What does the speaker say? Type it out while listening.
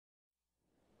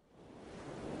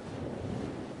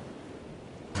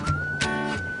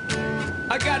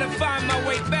I gotta find my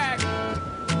way back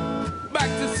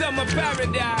to summer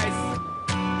paradise.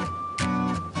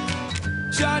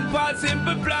 John Paul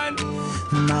Simple Plan.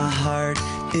 My heart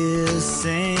is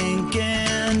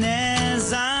sinking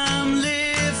as I'm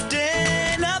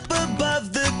lifting up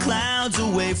above the clouds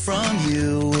away from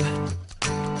you.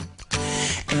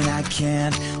 And I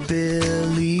can't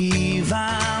believe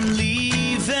I'm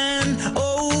leaving.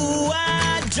 Oh,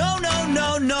 I don't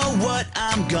know what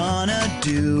I'm gonna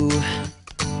do.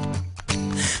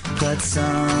 But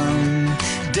someday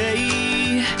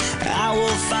I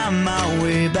will find my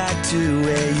way back to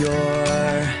where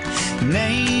your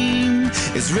name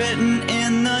is written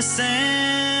in the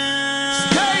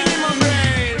sand. Pain in my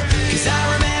brain. 'Cause I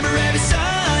remember every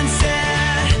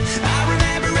sunset, I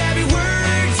remember every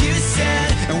word you said,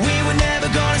 and we were never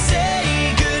gonna say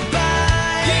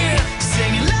goodbye. Yeah.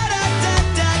 Singing la da da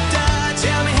da da,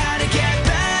 tell me how to get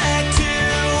back to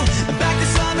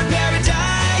summer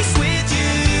paradise with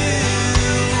you.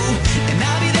 And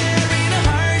I'll be there in a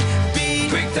heartbeat.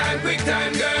 Quick time,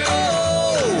 girl.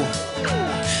 Oh,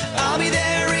 I'll be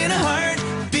there in a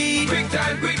heartbeat. Quick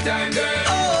time, girl.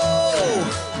 Oh,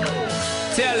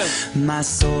 Tell him. my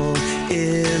soul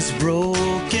is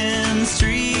broken,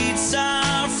 streets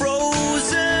are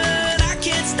frozen. I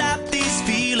can't stop these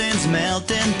feelings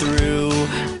melting through.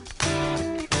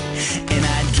 And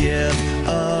I'd give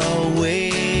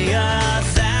away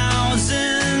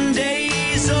 1,000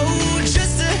 days, oh,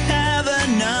 just to have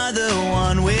another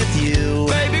one with you.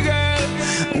 Baby girl,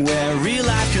 Where real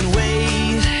life can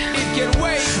wait, it can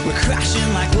wait. we're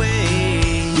crashing like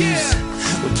waves. Yeah.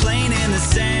 We're playing in the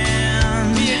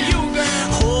sand, Me and you, girl.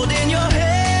 holding your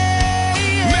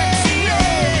hand. Make me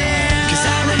know. 'Cause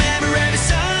I remember every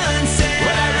sunset,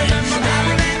 Well, I remember, I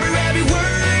remember every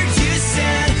word you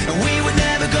said, and we were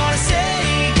never gonna say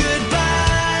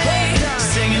goodbye.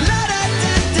 Singing la da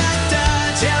da da da,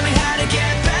 tell me how to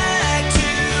get back to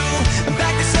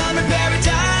summer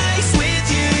paradise with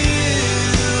you.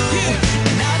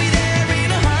 And I'll be there in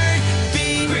a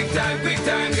heartbeat. Quick time,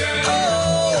 girl.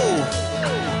 Oh,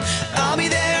 I'll be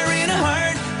there in a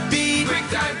heartbeat. Quick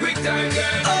time,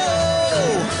 girl.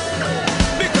 Oh,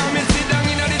 Because me sit down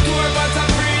in the tour bus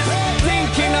and breeze,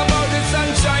 thinking about the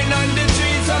sunshine on the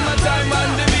trees, summertime on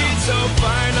the beach. So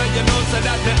fine, and you know so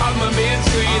that the album being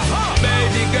squeezed.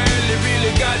 Baby girl, you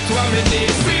really got what me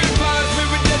need. Real fast, we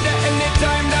were dead at any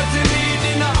time that